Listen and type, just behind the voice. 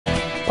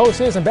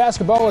Postseason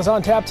basketball is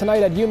on tap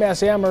tonight at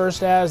UMass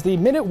Amherst as the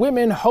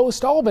Minutewomen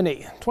host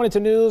Albany. 22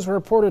 News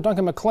reporter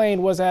Duncan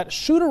McLean was at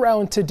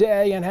shoot-around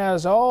today and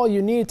has all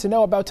you need to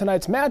know about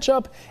tonight's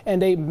matchup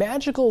and a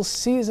magical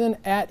season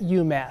at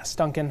UMass.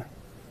 Duncan.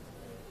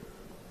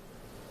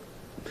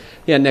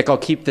 Yeah, Nick, I'll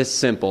keep this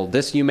simple.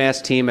 This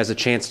UMass team has a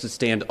chance to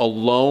stand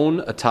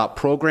alone atop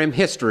program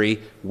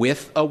history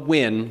with a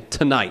win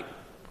tonight.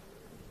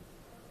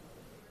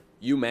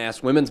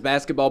 UMass women's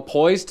basketball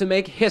poised to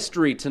make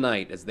history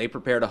tonight as they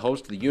prepare to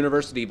host the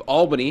University of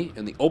Albany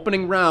in the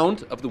opening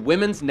round of the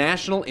Women's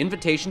National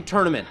Invitation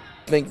Tournament.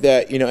 I think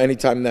that,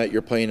 anytime that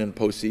you're playing in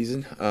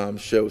postseason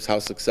shows how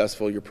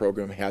successful your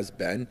program has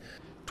been.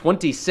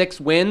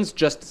 26 wins,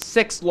 just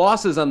 6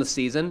 losses on the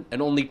season,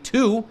 and only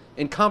 2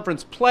 in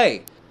conference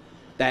play.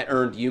 That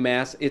earned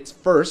UMass its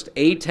first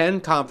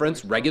A10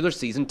 conference regular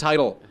season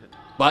title.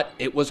 But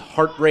it was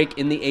heartbreak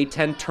in the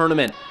A10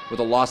 tournament with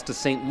a loss to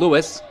St.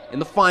 Louis in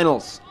the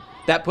finals.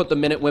 That put the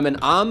Minutewomen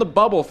on the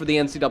bubble for the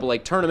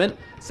NCAA tournament,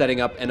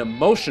 setting up an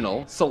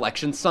emotional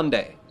Selection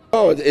Sunday.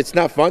 Oh, it's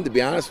not fun, to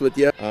be honest with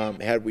you.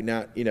 Had we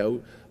not,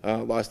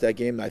 lost that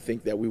game, I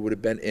think that we would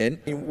have been in.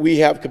 We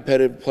have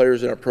competitive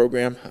players in our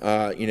program,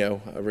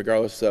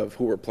 regardless of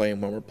who we're playing,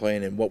 when we're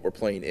playing, and what we're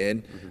playing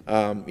in.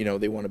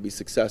 They want to be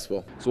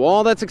successful. So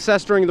all that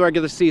success during the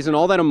regular season,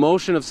 all that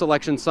emotion of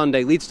Selection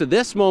Sunday leads to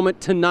this moment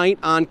tonight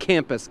on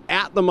campus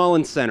at the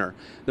Mullins Center.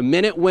 The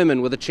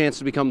Minutewomen with a chance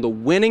to become the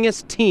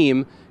winningest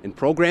team in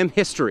program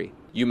history.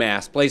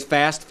 UMass plays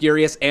fast,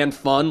 furious, and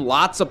fun.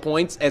 Lots of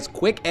points as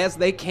quick as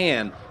they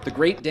can. The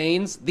Great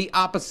Danes, the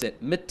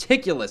opposite.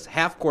 Meticulous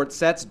half-court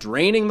sets,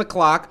 draining the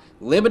clock,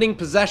 limiting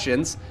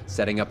possessions,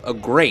 setting up a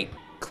great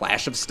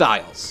clash of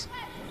styles.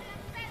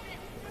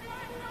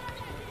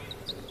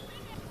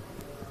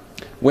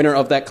 Winner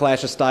of that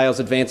clash of styles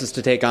advances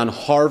to take on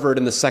Harvard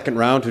in the second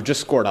round, who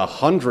just scored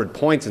 100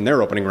 points in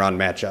their opening round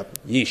matchup.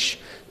 Yeesh.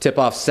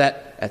 Tip-off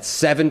set at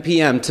 7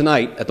 p.m.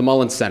 tonight at the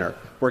Mullins Center.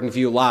 Working for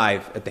you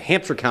live at the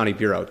Hampshire County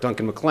Bureau,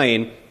 Duncan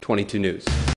McLean, 22 News.